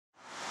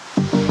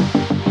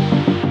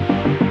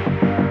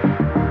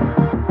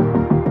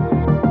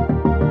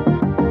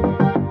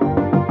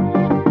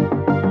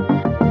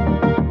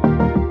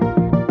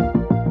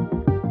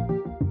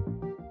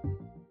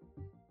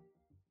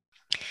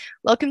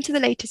Welcome to the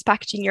latest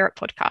Packaging Europe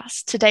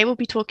podcast. Today we'll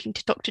be talking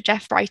to Dr.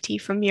 Jeff Brighty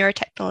from Mura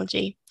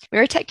Technology.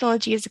 Mura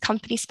Technology is a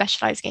company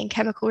specialising in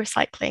chemical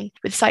recycling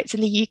with sites in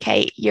the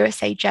UK,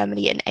 USA,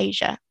 Germany and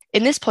Asia.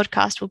 In this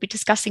podcast, we'll be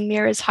discussing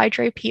Mura's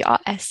Hydro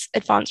PRS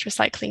advanced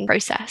recycling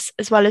process,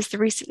 as well as the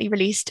recently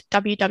released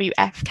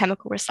WWF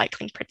chemical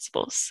recycling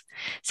principles.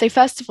 So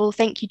first of all,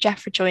 thank you,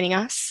 Jeff, for joining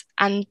us.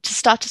 And to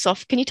start us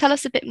off, can you tell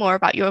us a bit more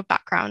about your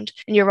background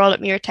and your role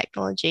at Mura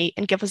Technology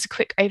and give us a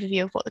quick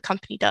overview of what the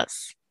company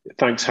does?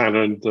 Thanks,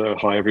 Hannah, and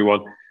hi,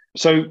 everyone.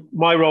 So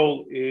my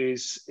role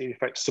is, in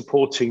effect,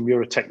 supporting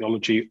Mura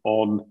Technology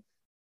on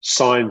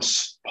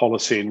science,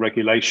 policy and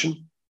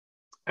regulation.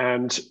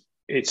 And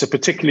it's a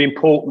particularly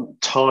important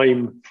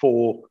time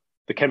for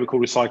the chemical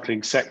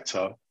recycling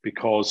sector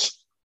because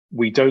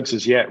we don't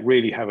as yet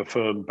really have a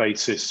firm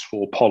basis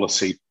for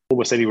policy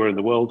almost anywhere in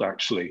the world,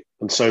 actually.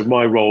 And so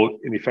my role,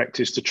 in effect,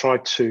 is to try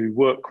to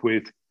work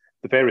with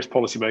the various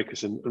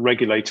policymakers and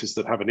regulators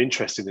that have an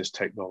interest in this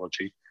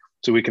technology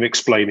so we can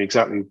explain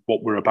exactly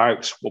what we're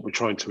about, what we're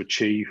trying to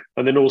achieve,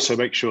 and then also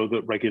make sure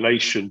that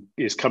regulation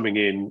is coming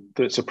in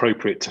that's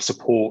appropriate to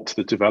support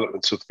the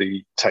development of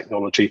the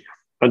technology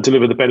and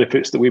deliver the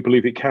benefits that we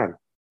believe it can.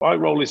 My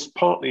role is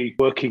partly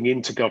working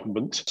into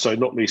government, so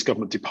not least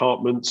government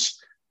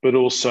departments, but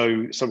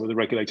also some of the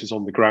regulators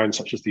on the ground,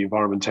 such as the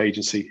Environment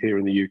Agency here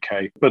in the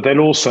UK. But then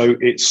also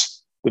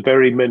it's the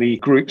very many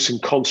groups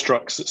and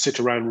constructs that sit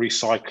around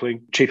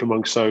recycling. Chief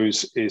amongst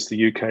those is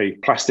the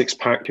UK Plastics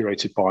Pact,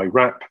 curated by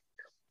WRAP.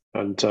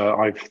 And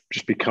I've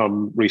just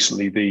become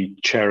recently the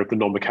chair of the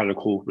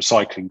non-mechanical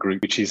recycling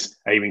group, which is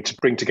aiming to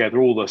bring together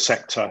all the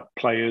sector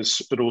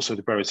players, but also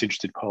the various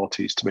interested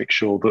parties to make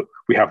sure that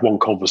we have one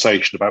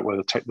conversation about where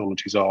the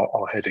technologies are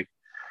heading.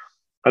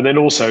 And then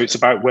also it's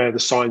about where the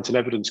science and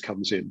evidence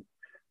comes in.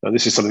 And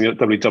this is something that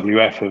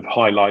WWF have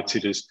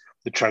highlighted as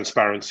the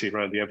transparency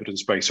around the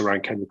evidence base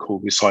around chemical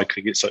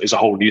recycling. It's a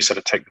whole new set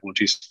of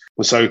technologies.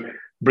 And so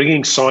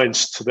bringing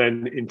science to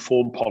then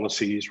inform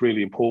policy is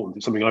really important.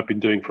 It's something I've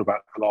been doing for about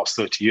the last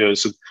 30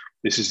 years. And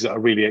this is a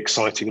really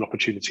exciting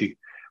opportunity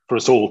for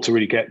us all to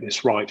really get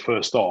this right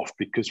first off,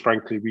 because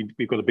frankly,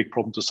 we've got a big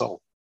problem to solve.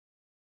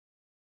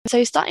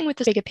 So starting with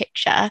the bigger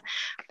picture,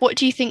 what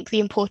do you think the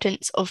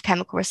importance of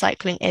chemical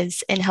recycling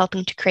is in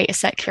helping to create a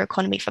circular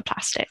economy for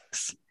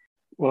plastics?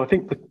 Well, I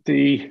think that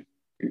the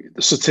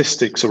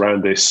statistics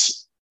around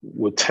this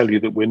would tell you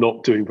that we're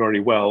not doing very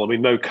well. I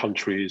mean, no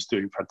country is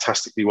doing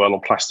fantastically well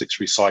on plastics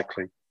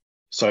recycling.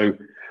 So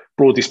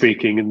broadly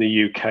speaking, in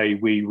the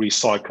UK, we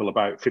recycle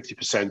about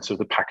 50% of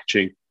the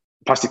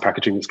plastic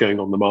packaging that's going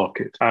on the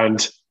market.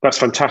 And that's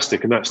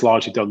fantastic. And that's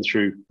largely done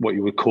through what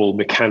you would call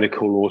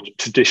mechanical or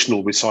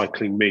traditional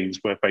recycling means,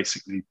 where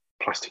basically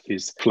plastic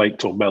is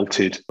flaked or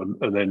melted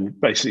and then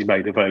basically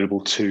made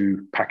available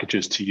to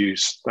packagers to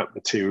use that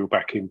material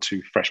back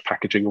into fresh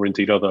packaging or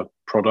indeed other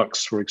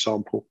products, for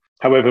example.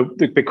 However,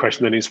 the big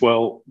question then is,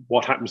 well,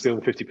 what happens to the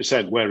other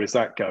 50%? Where is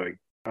that going?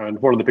 And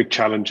one of the big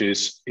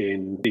challenges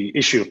in the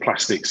issue of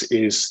plastics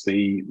is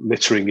the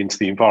littering into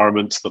the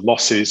environment, the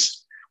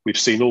losses. We've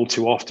seen all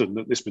too often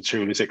that this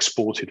material is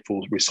exported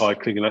for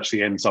recycling and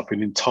actually ends up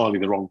in entirely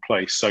the wrong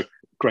place. So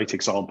great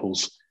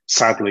examples,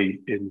 sadly,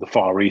 in the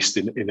Far East,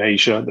 in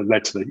Asia,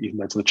 that even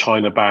led to the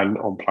China ban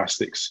on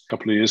plastics a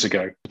couple of years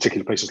ago,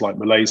 particularly places like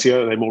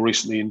Malaysia, and then more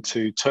recently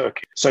into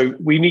Turkey. So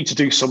we need to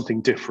do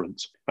something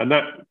different. And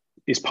that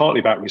is partly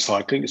about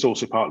recycling. It's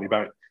also partly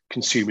about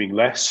consuming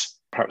less,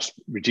 perhaps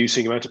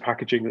reducing the amount of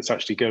packaging that's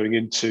actually going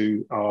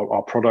into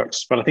our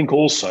products. But I think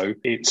also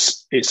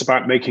it's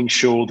about making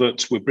sure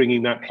that we're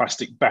bringing that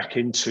plastic back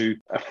into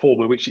a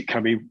form in which it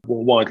can be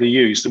more widely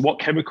used. And what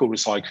chemical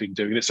recycling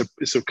doing,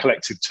 it's a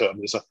collective term,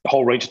 there's a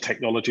whole range of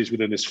technologies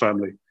within this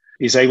family,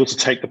 is able to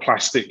take the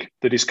plastic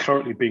that is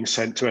currently being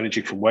sent to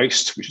energy from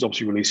waste, which is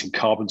obviously releasing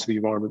carbon to the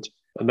environment,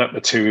 and that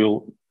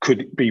material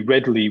could be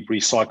readily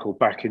recycled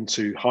back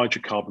into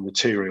hydrocarbon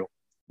material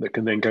that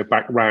can then go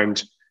back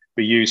round,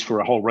 be used for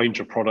a whole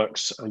range of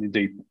products and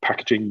indeed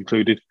packaging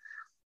included,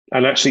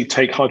 and actually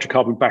take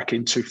hydrocarbon back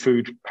into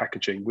food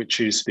packaging,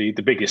 which is the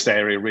biggest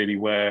area really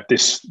where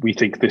we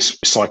think this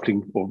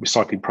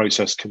recycling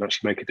process can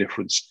actually make a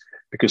difference.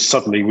 Because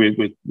suddenly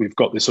we've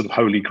got this sort of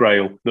holy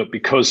grail that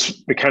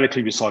because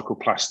mechanically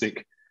recycled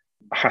plastic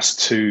has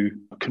to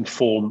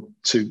conform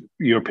to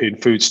European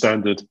food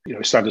standards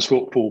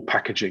for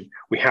packaging,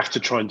 we have to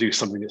try and do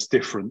something that's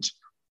different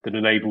that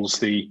enables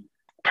the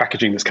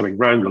packaging that's coming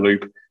round the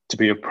loop to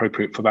be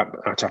appropriate for that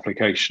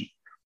application.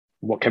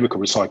 What chemical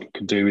recycling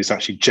can do is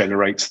actually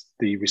generate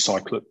the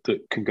recyclate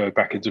that can go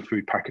back into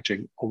food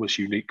packaging almost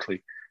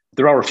uniquely.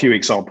 There are a few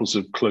examples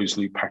of closed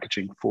loop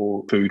packaging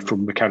for food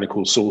from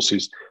mechanical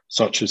sources,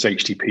 such as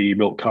HDPE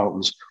milk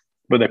cartons,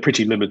 but they're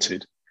pretty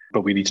limited.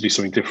 But we need to do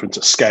something different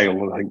at scale.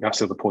 And I think that's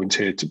the other point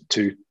here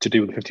to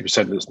deal with the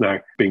 50% that's now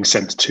being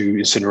sent to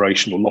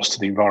incineration or lost to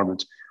the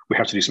environment. We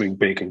have to do something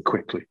big and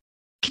quickly.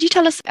 Could you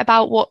tell us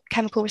about what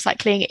chemical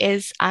recycling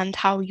is and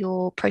how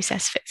your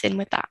process fits in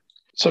with that?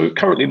 So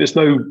currently there's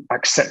no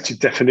accepted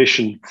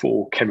definition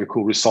for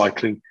chemical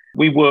recycling.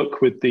 We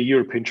work with the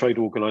European Trade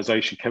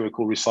Organization,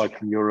 Chemical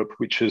Recycling Europe,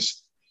 which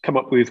has come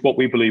up with what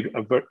we believe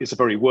is a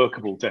very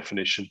workable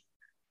definition,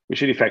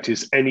 which in effect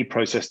is any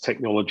process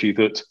technology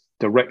that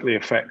directly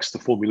affects the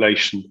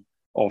formulation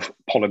of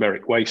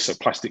polymeric waste, so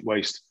plastic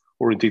waste,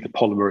 or indeed the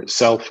polymer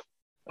itself,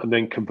 and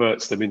then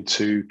converts them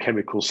into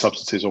chemical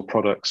substances or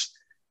products,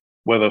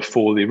 whether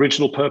for the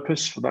original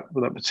purpose for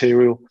that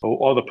material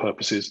or other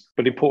purposes,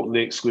 but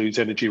importantly excludes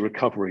energy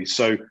recovery.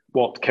 So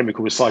what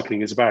chemical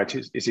recycling is about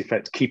is in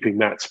effect keeping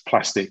that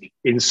plastic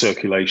in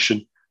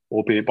circulation,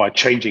 albeit by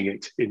changing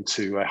it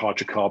into a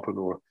hydrocarbon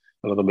or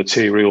another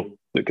material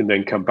that can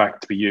then come back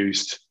to be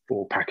used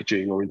for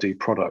packaging or indeed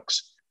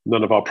products.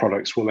 None of our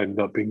products will end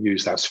up being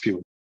used as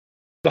fuel.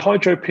 The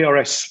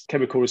HydroPRS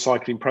chemical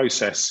recycling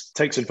process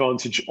takes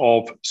advantage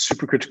of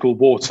supercritical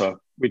water,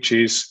 which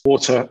is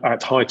water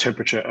at high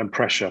temperature and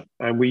pressure.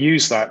 And we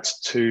use that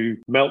to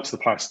melt the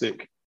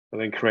plastic and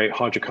then create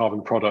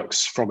hydrocarbon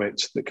products from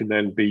it that can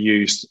then be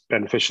used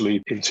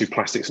beneficially into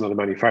plastics and other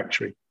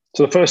manufacturing.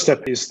 So the first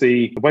step is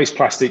the waste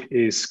plastic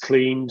is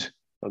cleaned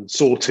and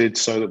sorted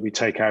so that we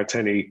take out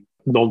any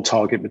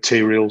non-target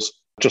materials,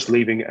 just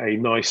leaving a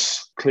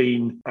nice,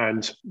 clean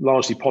and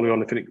largely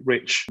polyolefinic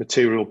rich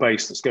material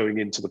base that's going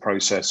into the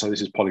process. So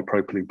this is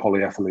polypropylene,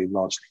 polyethylene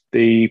largely.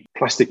 The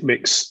plastic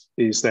mix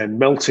is then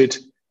melted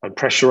and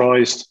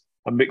pressurized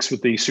and mixed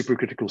with the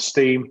supercritical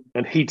steam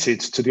and heated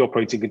to the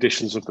operating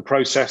conditions of the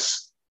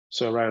process,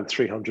 so around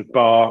 300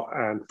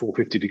 bar and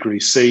 450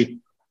 degrees C,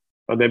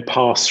 and then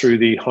passed through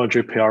the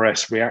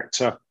HydroPRS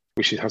reactor,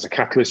 which has a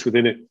catalyst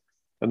within it,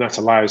 and that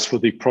allows for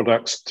the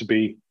products to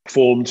be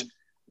formed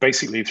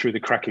basically through the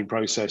cracking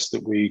process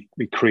that we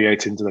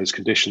create into those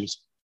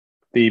conditions.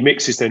 The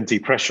mix is then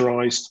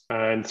depressurized,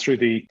 and through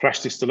the flash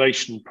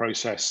distillation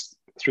process,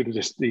 through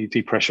the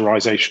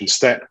depressurization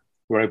step,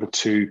 we're able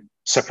to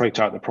separate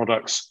out the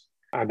products,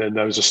 and then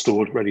those are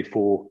stored ready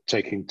for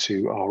taking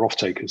to our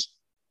off-takers.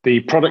 The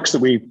products that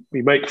we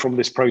make from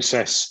this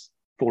process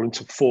fall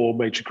into four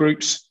major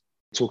groups,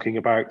 talking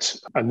about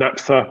a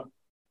naphtha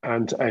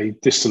and a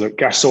distillate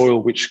gas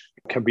oil, which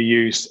can be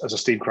used as a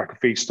steam cracker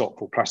feedstock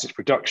for plastics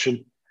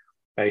production,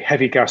 a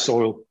heavy gas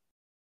oil,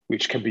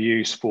 which can be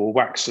used for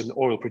wax and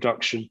oil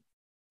production,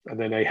 and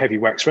then a heavy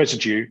wax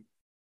residue,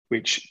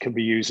 which can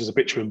be used as a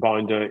bitumen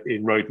binder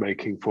in road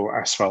making for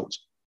asphalt.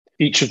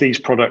 Each of these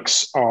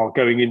products are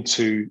going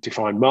into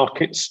defined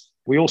markets.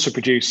 We also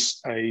produce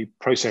a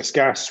process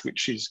gas,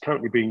 which is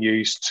currently being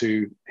used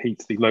to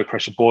heat the low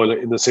pressure boiler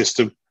in the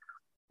system,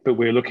 but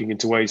we're looking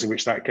into ways in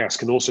which that gas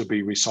can also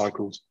be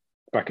recycled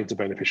back into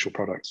beneficial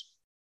products.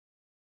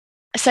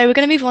 So we're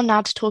going to move on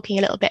now to talking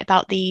a little bit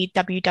about the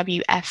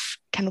WWF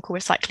chemical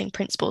recycling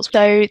principles.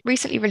 So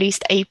recently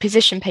released a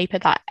position paper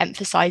that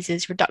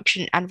emphasizes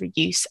reduction and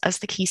reuse as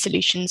the key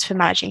solutions for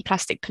managing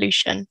plastic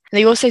pollution. And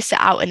they also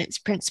set out in its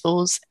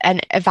principles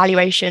an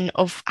evaluation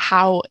of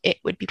how it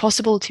would be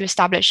possible to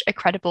establish a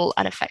credible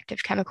and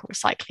effective chemical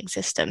recycling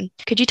system.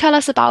 Could you tell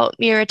us about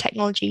Mura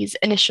Technology's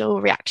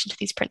initial reaction to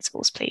these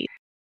principles, please?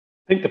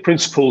 I think the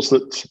principles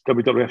that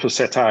WWF has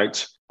set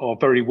out are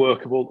very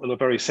workable and are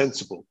very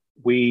sensible.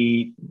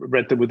 We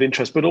read them with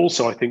interest, but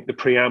also I think the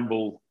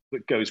preamble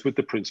that goes with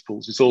the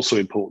principles is also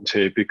important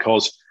here,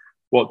 because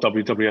what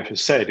WWF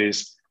has said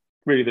is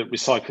really that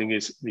recycling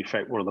is, in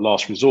effect, one of the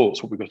last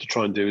resorts. What we've got to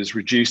try and do is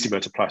reduce the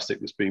amount of plastic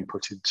that's being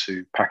put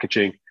into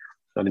packaging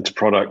and into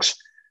products,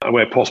 and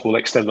where possible,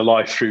 extend the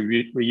life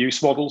through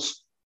reuse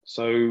models.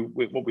 So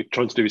what we're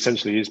trying to do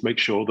essentially is make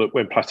sure that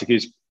when plastic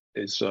is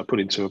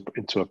put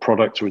into a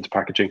product or into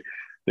packaging,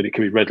 that it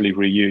can be readily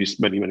reused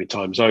many, many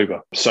times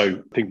over. So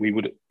I think we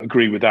would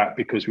agree with that,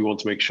 because we want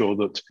to make sure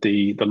that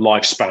the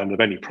lifespan of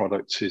any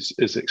product is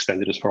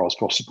extended as far as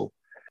possible.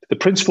 The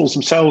principles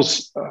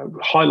themselves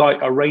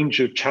highlight a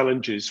range of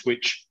challenges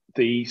which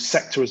the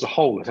sector as a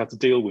whole has had to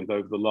deal with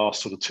over the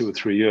last sort of 2 or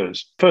 3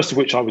 years. First of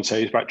which I would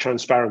say is about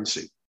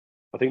transparency.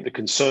 I think the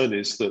concern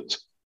is that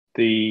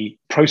the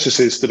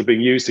processes that are being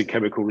used in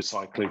chemical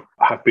recycling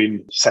have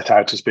been set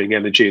out as being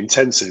energy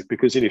intensive,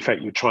 because in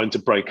effect you're trying to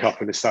break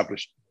up and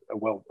establish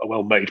a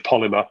well-made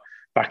polymer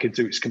back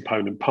into its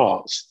component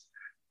parts.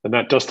 And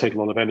that does take a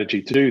lot of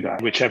energy to do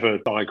that. Whichever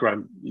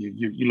diagram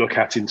you look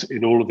at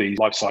in all of these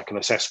life cycle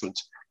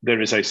assessments, there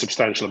is a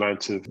substantial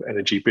amount of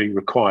energy being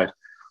required.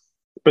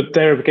 But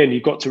there again,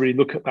 you've got to really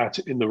look at that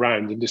in the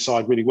round and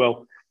decide really,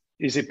 well,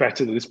 is it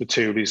better that this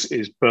material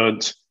is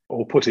burnt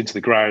or put into the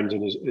ground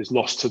and is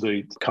lost to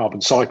the carbon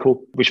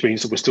cycle, which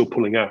means that we're still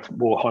pulling out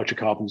more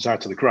hydrocarbons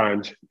out of the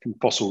ground from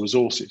fossil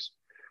resources?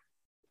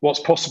 What's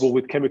possible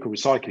with chemical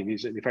recycling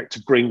is, in effect,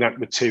 to bring that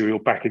material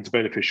back into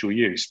beneficial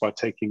use by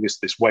taking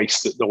this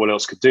waste that no one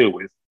else could deal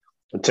with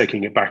and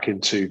taking it back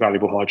into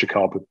valuable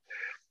hydrocarbon.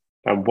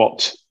 And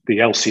what the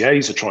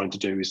LCAs are trying to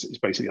do is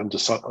basically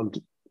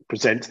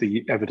present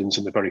the evidence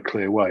in a very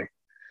clear way.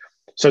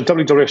 So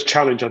WWF's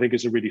challenge, I think,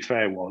 is a really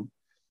fair one.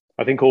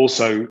 I think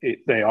also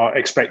they are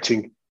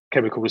expecting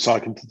chemical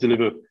recycling to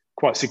deliver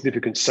quite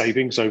significant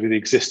savings over the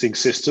existing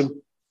system.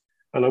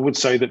 And I would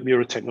say that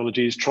Mura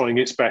Technology is trying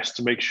its best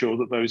to make sure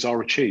that those are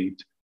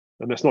achieved.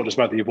 And that's not just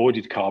about the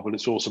avoided carbon,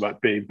 it's also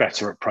about being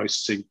better at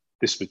processing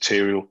this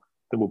material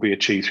than will be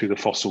achieved through the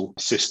fossil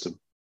system.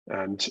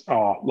 And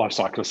our life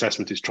cycle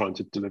assessment is trying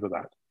to deliver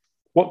that.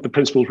 What the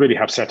principles really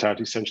have set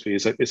out essentially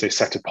is a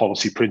set of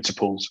policy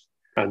principles.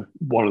 And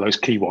one of those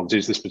key ones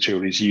is this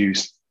material is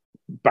used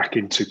back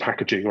into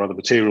packaging or other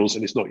materials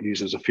and it's not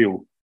used as a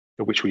fuel,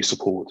 which we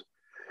support.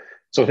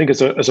 So I think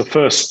as a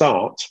first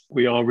start,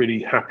 we are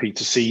really happy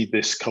to see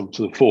this come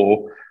to the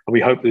fore. And we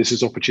hope this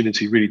is an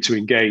opportunity really to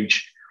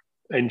engage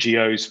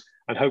NGOs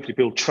and hopefully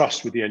build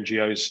trust with the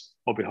NGOs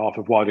on behalf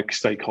of wider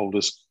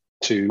stakeholders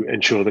to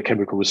ensure that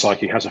chemical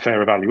recycling has a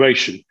fair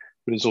evaluation,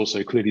 but is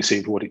also clearly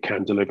seen for what it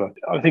can deliver.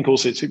 I think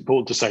also it's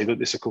important to say that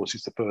this, of course,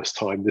 is the first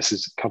time this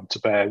has come to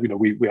bear.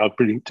 We are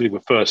dealing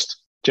with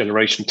first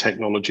generation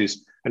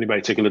technologies, and it may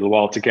take a little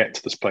while to get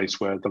to this place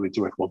where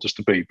WWF wants us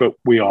to be, but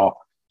we are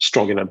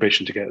strong in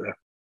ambition to get there.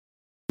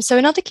 So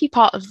another key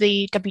part of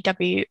the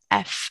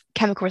WWF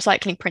chemical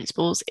recycling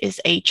principles is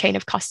a chain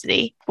of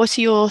custody. What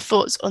are your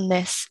thoughts on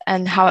this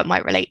and how it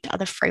might relate to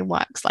other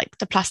frameworks like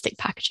the plastic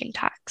packaging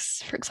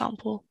tax, for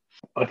example?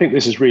 I think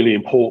this is really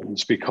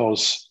important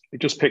because it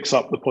just picks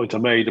up the point I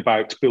made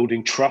about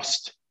building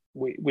trust.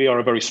 We are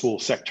a very small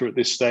sector at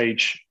this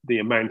stage. The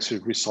amount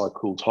of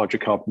recycled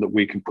hydrocarbon that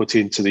we can put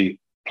into the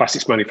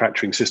plastics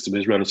manufacturing system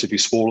is relatively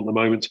small at the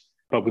moment.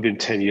 But within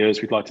 10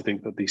 years, we'd like to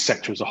think that the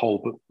sector as a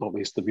whole, but not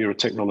least the Mura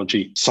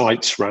Technology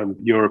sites around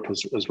Europe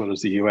as well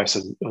as the US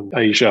and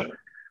Asia,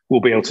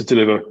 will be able to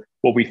deliver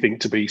what we think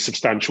to be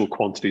substantial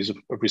quantities of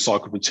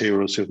recycled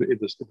materials in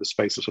the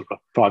space of sort of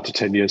 5 to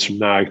 10 years from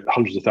now,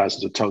 hundreds of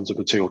thousands of tons of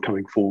material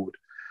coming forward.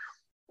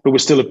 But we're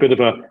still a bit of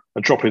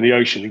a drop in the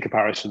ocean in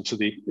comparison to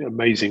the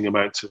amazing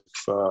amount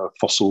of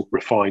fossil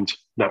refined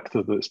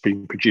naphtha that's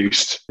being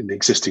produced in the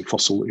existing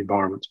fossil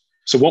environment.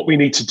 So what we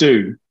need to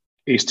do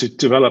is to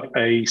develop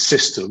a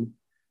system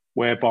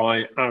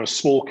whereby our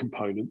small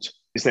component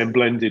is then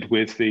blended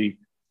with the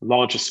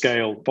larger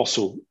scale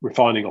fossil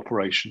refining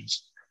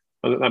operations,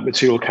 and that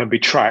material can be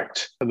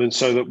tracked. And then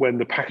so that when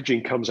the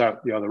packaging comes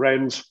out the other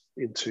end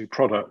into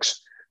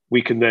products,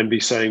 we can then be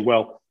saying,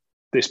 well,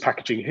 this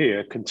packaging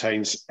here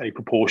contains a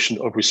proportion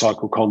of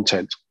recycled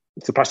content.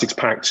 If the Plastics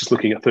Pact is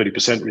looking at 30%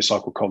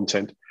 recycled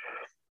content,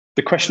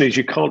 the question is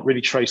you can't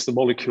really trace the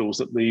molecules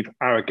that leave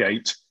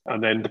Arrogate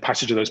and then the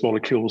passage of those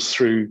molecules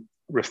through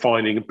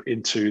refining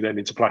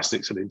into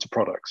plastics and into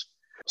products.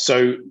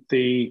 So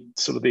the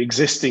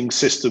existing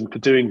system for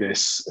doing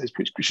this,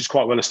 which is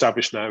quite well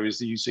established now,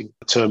 is using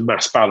the term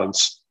mass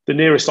balance. The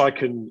nearest I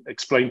can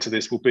explain to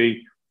this will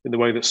be in the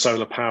way that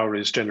solar power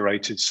is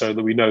generated, so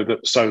that we know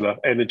that solar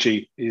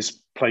energy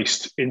is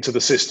placed into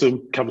the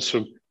system, comes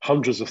from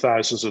hundreds of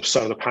thousands of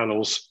solar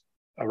panels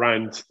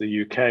around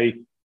the UK.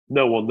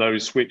 No one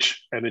knows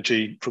which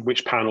energy from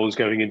which panel is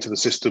going into the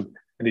system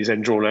and is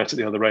then drawn out at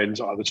the other end,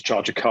 either to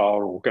charge a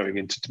car or going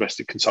into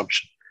domestic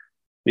consumption.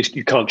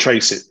 You can't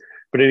trace it.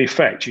 But in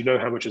effect, you know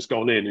how much has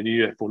gone in and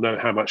you therefore know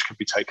how much can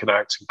be taken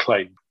out and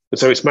claimed. And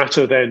so it's a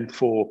matter then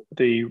for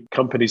the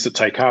companies that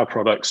take our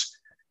products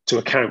to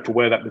account for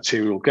where that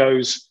material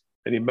goes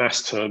and in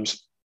mass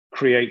terms,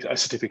 create a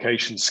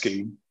certification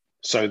scheme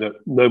so that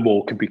no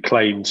more can be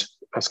claimed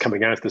as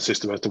coming out of the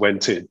system as they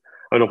went in,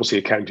 and obviously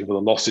accounting for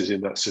the losses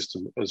in that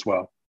system as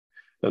well.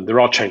 And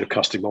there are chain of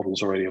custody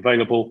models already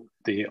available.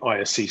 The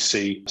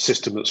ISCC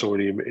system that's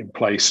already in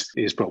place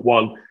is but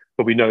one,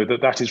 but we know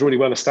that that is really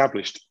well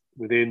established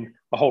within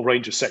a whole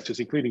range of sectors,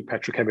 including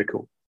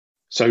petrochemical.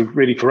 So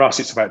really for us,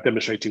 it's about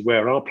demonstrating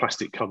where our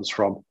plastic comes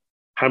from,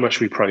 how much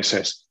we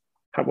process,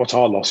 what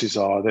our losses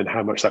are, then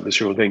how much that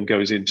material then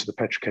goes into the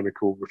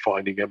petrochemical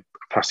refining and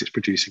plastics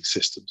producing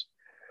systems.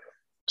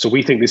 So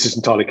we think this is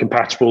entirely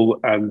compatible,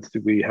 and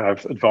we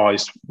have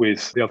advised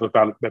with the other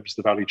members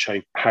of the value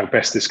chain how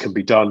best this can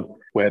be done,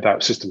 where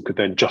that system could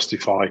then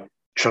justify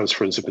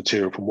transference of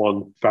material from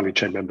one value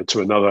chain member to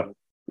another,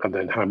 and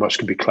then how much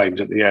can be claimed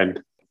at the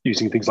end,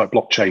 using things like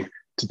blockchain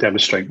to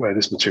demonstrate where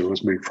this material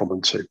has moved from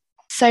and to.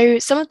 So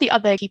some of the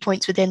other key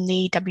points within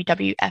the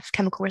WWF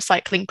chemical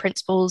recycling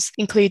principles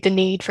include the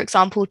need, for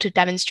example, to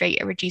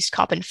demonstrate a reduced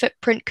carbon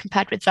footprint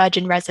compared with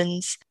virgin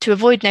resins, to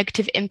avoid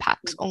negative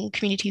impacts on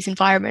communities'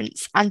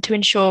 environments, and to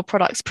ensure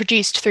products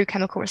produced through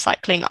chemical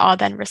recycling are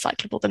then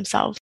recyclable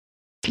themselves.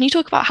 Can you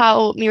talk about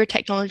how Mura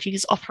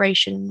Technologies'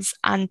 operations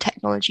and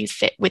technologies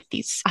fit with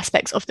these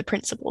aspects of the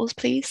principles,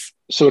 please?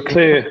 So a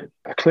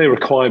clear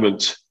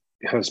requirement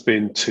has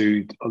been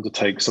to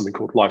undertake something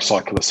called life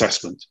cycle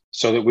assessment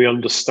so that we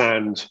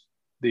understand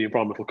the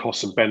environmental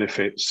costs and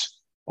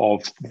benefits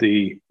of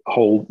the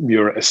whole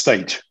Mura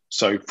estate.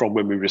 So from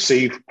when we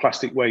receive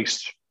plastic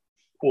waste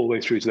all the way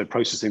through to then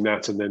processing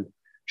that and then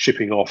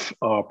shipping off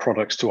our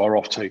products to our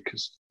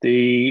off-takers.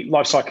 The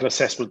life cycle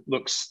assessment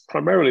looks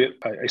primarily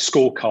at a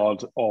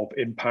scorecard of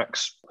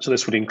impacts. So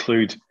this would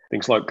include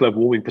things like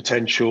global warming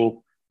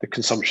potential, the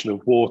consumption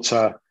of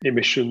water,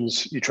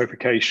 emissions,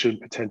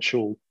 eutrophication,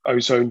 potential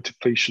ozone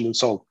depletion, and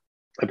so on.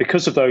 And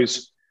because of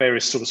those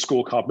various sort of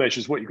scorecard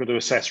measures, what you've got to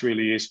assess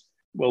really is,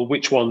 well,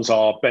 which ones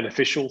are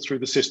beneficial through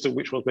the system,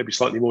 which ones may be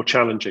slightly more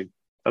challenging.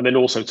 And then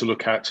also to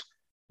look at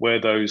where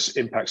those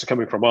impacts are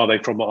coming from. Are they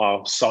from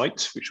our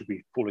site, which would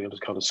be falling under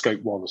kind of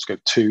scope 1 or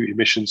scope 2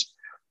 emissions?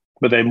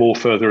 but they're more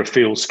further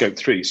afield Scope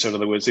 3. So in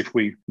other words, if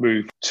we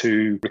move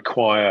to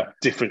require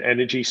different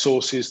energy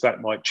sources,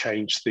 that might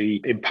change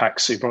the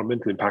impacts,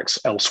 environmental impacts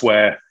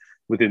elsewhere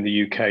within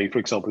the UK, for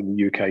example, in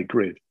the UK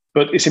grid.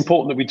 But it's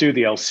important that we do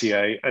the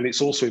LCA, and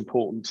it's also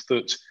important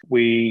that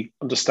we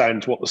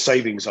understand what the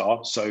savings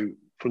are. So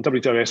from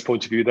WWF's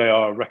point of view, they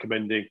are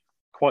recommending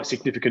quite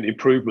significant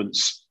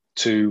improvements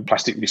to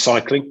plastic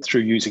recycling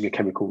through using a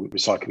chemical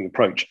recycling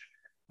approach.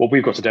 What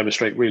we've got to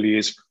demonstrate really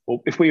is,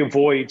 well, if we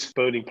avoid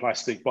burning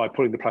plastic by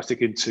putting the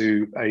plastic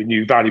into a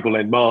new valuable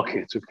end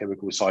market of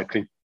chemical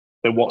recycling,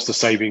 then what's the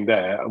saving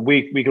there? And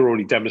we are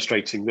already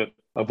demonstrating that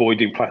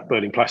avoiding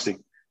burning plastic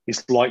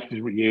is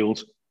likely to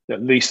yield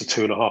at least a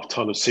 2.5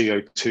 tonne of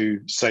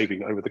CO2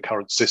 saving over the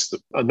current system.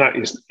 And that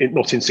is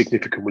not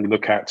insignificant when you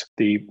look at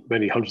the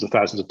many hundreds of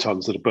thousands of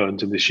tonnes that are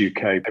burned in this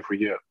UK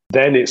every year.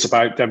 Then it's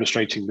about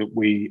demonstrating that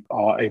we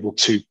are able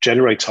to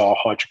generate our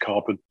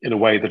hydrocarbon in a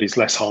way that is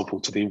less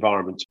harmful to the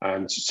environment.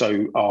 And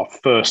so our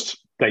first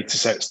data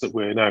sets that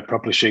we're now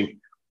publishing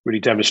really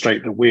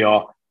demonstrate that we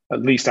are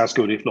at least as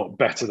good, if not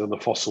better, than the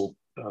fossil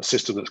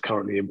system that's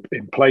currently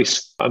in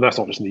place. And that's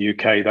not just in the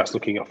UK, that's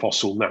looking at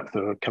fossil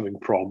naphtha coming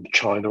from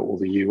China or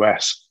the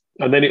US.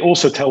 And then it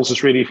also tells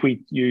us really if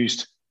we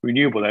used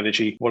renewable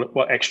energy,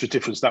 what extra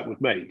difference that would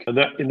make. And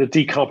that in the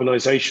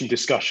decarbonisation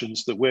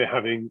discussions that we're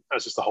having,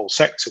 as is the whole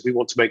sector, we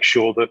want to make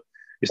sure that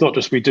it's not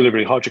just we're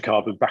delivering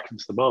hydrocarbon back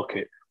into the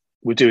market,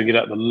 we're doing it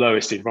at the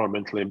lowest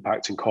environmental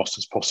impact and cost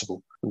as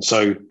possible. And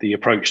so the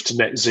approach to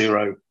net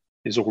zero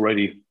is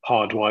already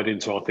hardwired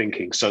into our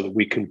thinking so that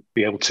we can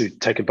be able to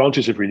take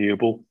advantage of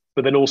renewable,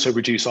 but then also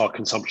reduce our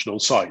consumption on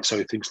site.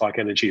 So things like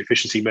energy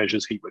efficiency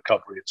measures, heat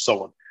recovery, and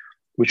so on,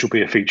 which will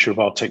be a feature of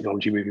our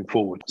technology moving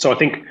forward. So I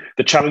think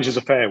the challenge is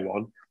a fair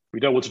one. We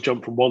don't want to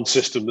jump from one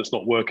system that's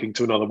not working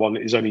to another one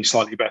that is only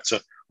slightly better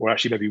or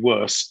actually maybe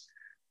worse.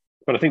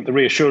 But I think the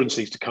reassurance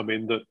needs to come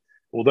in that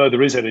although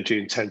there is energy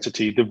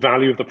intensity, the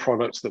value of the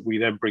products that we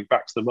then bring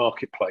back to the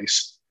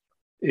marketplace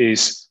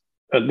is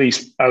at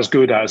least as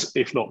good as,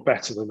 if not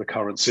better than the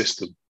current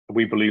system.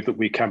 We believe that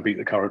we can beat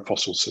the current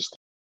fossil system.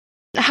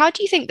 How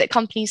do you think that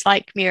companies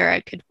like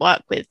Mura could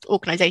work with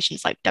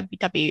organisations like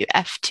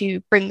WWF to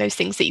bring those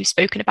things that you've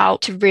spoken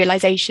about to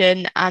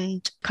realisation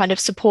and kind of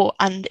support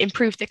and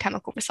improve the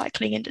chemical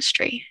recycling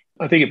industry?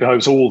 I think it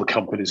behoves all the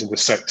companies in the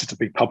sector to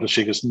be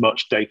publishing as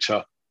much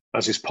data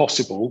as is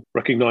possible,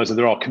 recognising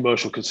there are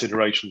commercial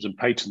considerations and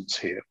patents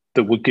here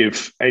that would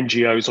give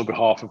NGOs on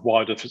behalf of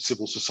wider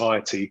civil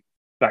society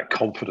that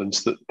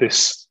confidence that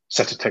this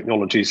set of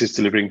technologies is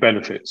delivering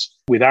benefits.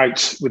 Without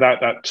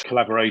that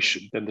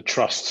collaboration, then the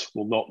trust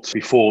will not be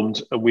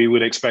formed, and we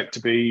would expect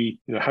to be,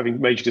 having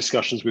major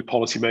discussions with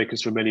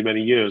policymakers for many,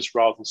 many years,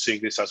 rather than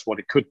seeing this as what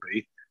it could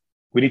be.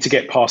 We need to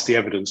get past the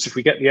evidence. If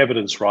we get the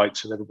evidence right,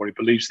 and everybody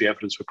believes the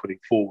evidence we're putting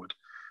forward,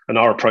 and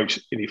our approach,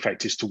 in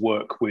effect, is to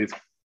work with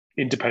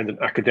independent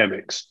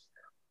academics,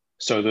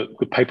 so that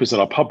the papers that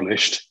are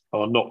published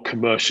are not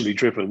commercially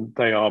driven.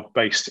 They are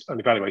an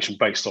evaluation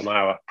based on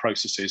our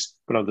processes,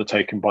 but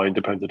undertaken by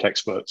independent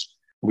experts.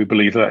 We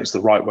believe that is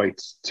the right way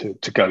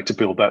to go to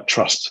build that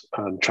trust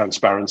and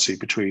transparency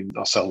between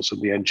ourselves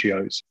and the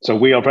NGOs. So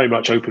we are very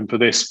much open for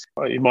this.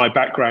 In my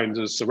background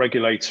as a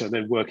regulator and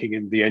then working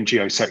in the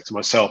NGO sector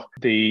myself,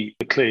 the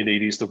clear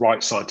need is the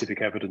right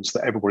scientific evidence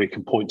that everybody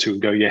can point to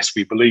and go, yes,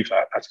 we believe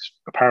that. That is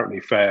apparently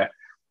fair,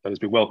 that has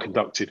been well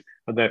conducted,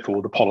 and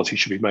therefore the policy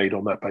should be made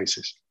on that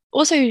basis.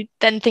 Also,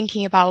 then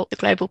thinking about the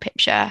global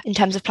picture in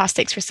terms of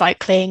plastics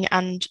recycling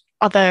and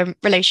other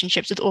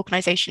relationships with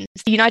organisations,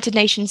 the United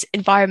Nations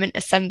Environment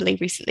Assembly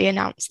recently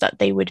announced that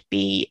they would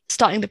be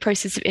starting the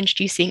process of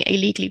introducing a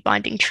legally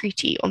binding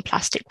treaty on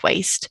plastic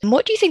waste. And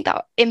what do you think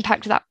that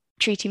impact that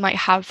treaty might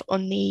have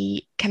on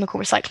the chemical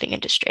recycling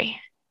industry?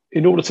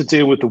 In order to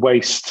deal with the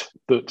waste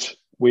that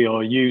we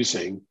are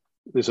using,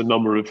 there's a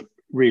number of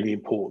really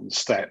important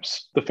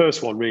steps. The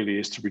first one really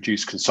is to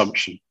reduce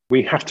consumption.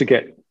 We have to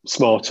get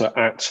smarter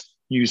at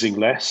using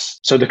less.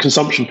 So the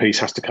consumption piece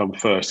has to come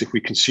first. If we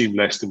consume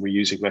less, then we're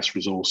using less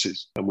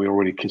resources, and we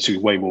already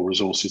consume way more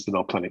resources than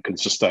our planet can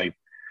sustain.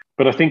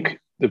 But I think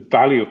the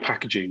value of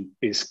packaging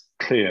is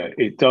clear.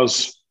 It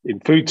does, in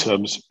food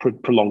terms,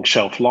 prolong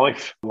shelf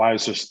life,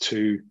 allows us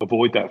to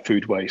avoid that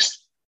food waste,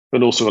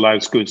 and also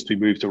allows goods to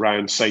be moved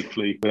around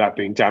safely without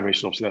being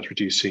damaged. And obviously that's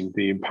reducing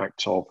the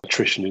impact of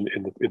attrition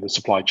in the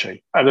supply chain.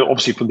 And then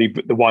obviously from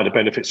the wider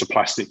benefits of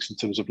plastics in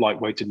terms of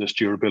lightweightedness,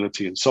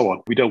 durability, and so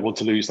on, we don't want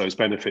to lose those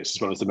benefits as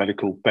well as the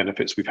medical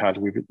benefits we've had.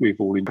 We've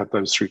all had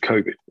those through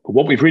COVID. But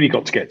what we've really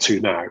got to get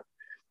to now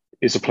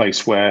is a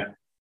place where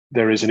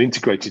there is an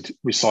integrated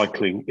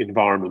recycling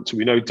environment.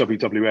 We know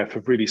WWF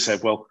have really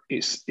said, well,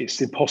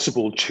 it's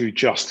impossible to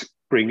just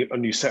bring a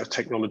new set of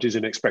technologies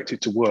and expect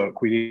it to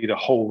work. We need a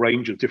whole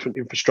range of different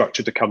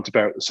infrastructure to come to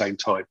bear at the same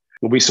time.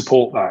 And we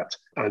support that.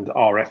 And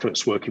our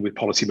efforts working with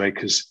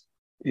policymakers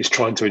is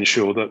trying to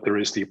ensure that there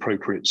is the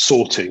appropriate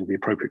sorting, the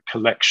appropriate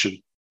collection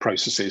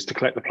processes to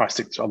collect the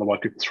plastics otherwise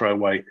people throw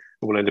away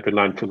and will end up in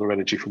landfill or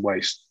energy from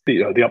waste.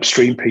 The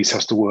upstream piece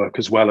has to work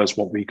as well as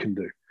what we can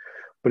do.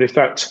 But if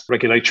that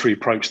regulatory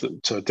approach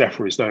that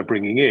DEFRA is now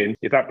bringing in,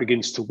 if that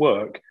begins to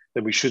work,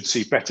 then we should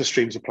see better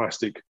streams of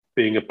plastic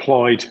being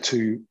applied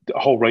to a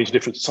whole range of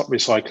different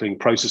recycling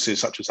processes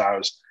such as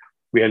ours.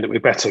 We end up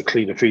with better,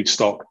 cleaner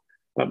feedstock.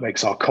 That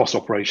makes our cost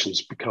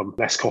operations become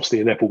less costly,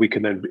 and therefore we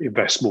can then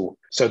invest more.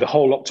 So the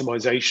whole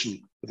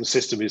optimization of the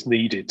system is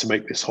needed to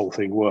make this whole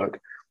thing work.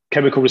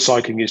 Chemical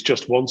recycling is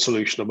just one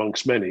solution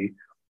amongst many,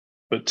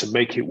 but to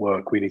make it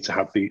work, we need to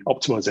have the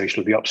optimization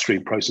of the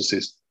upstream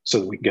processes so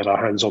that we can get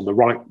our hands on the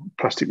right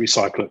plastic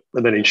recycler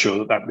and then ensure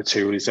that that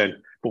material is then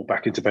brought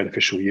back into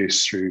beneficial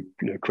use through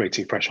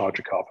creating fresh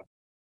hydrocarbon.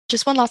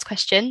 Just one last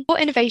question.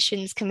 What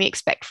innovations can we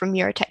expect from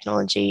Mura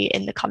Technology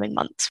in the coming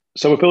months?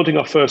 So we're building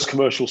our first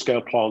commercial scale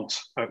plant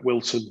at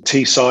Wilton,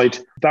 Teesside.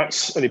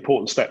 That's an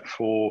important step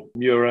for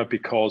Mura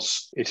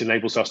because it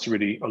enables us to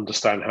really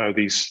understand how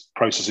these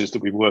processes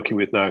that we've been working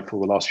with now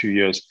for the last few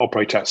years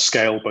operate at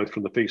scale, both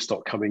from the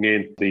feedstock coming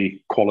in, the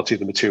quality of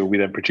the material we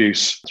then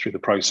produce through the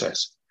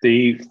process.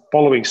 The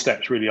following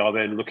steps really are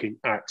then looking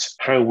at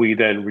how we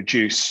then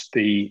reduce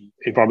the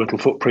environmental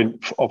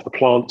footprint of the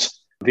plant.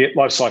 The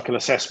life cycle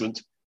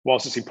assessment,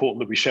 whilst it's important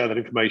that we share that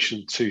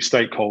information to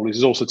stakeholders,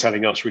 is also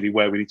telling us really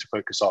where we need to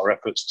focus our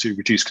efforts to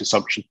reduce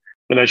consumption.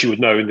 And as you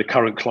would know, in the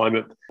current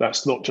climate,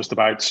 that's not just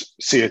about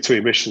CO2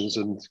 emissions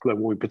and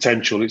global warming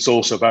potential, it's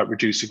also about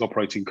reducing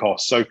operating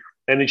costs. So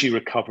energy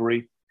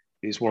recovery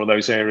is one of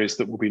those areas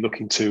that we'll be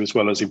looking to, as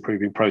well as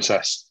improving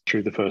process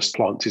through the first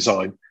plant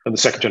design. And the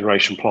second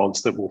generation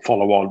plants that will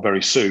follow on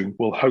very soon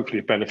will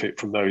hopefully benefit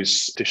from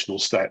those additional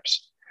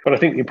steps. But I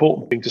think the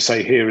important thing to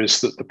say here is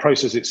that the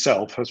process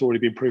itself has already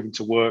been proven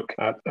to work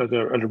at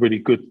a really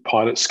good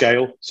pilot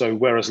scale. So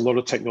whereas a lot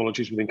of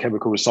technologies within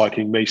chemical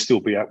recycling may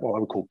still be at what I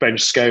would call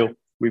bench scale,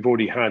 we've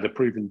already had a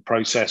proven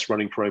process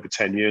running for over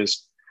 10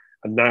 years.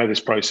 And now this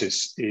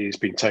process is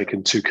being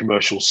taken to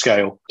commercial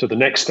scale. So the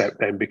next step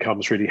then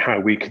becomes really how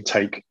we can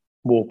take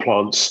more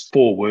plants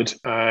forward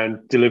and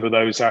deliver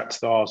those at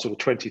our sort of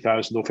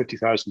 20,000 or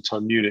 50,000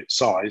 ton unit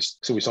size.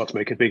 So we start to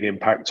make a big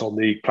impact on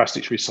the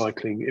plastics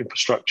recycling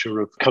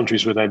infrastructure of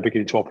countries we're then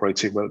beginning to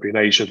operate in, whether it be in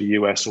Asia, the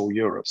US or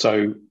Europe.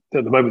 So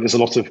at the moment, there's a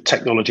lot of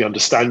technology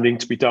understanding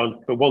to be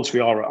done. But once we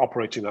are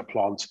operating that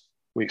plant,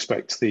 we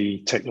expect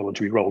the technology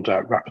to be rolled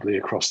out rapidly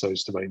across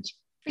those domains.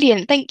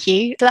 Brilliant, thank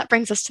you. So that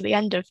brings us to the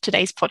end of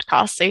today's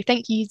podcast. So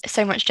thank you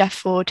so much, Jeff,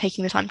 for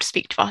taking the time to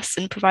speak to us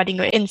and providing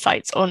your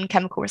insights on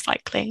chemical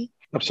recycling.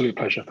 Absolute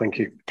pleasure. Thank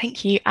you.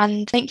 Thank you.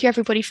 And thank you,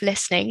 everybody, for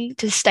listening.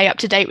 To stay up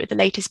to date with the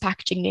latest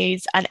packaging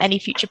news and any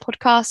future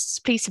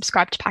podcasts, please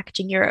subscribe to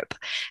Packaging Europe,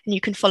 and you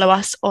can follow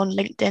us on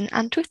LinkedIn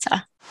and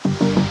Twitter.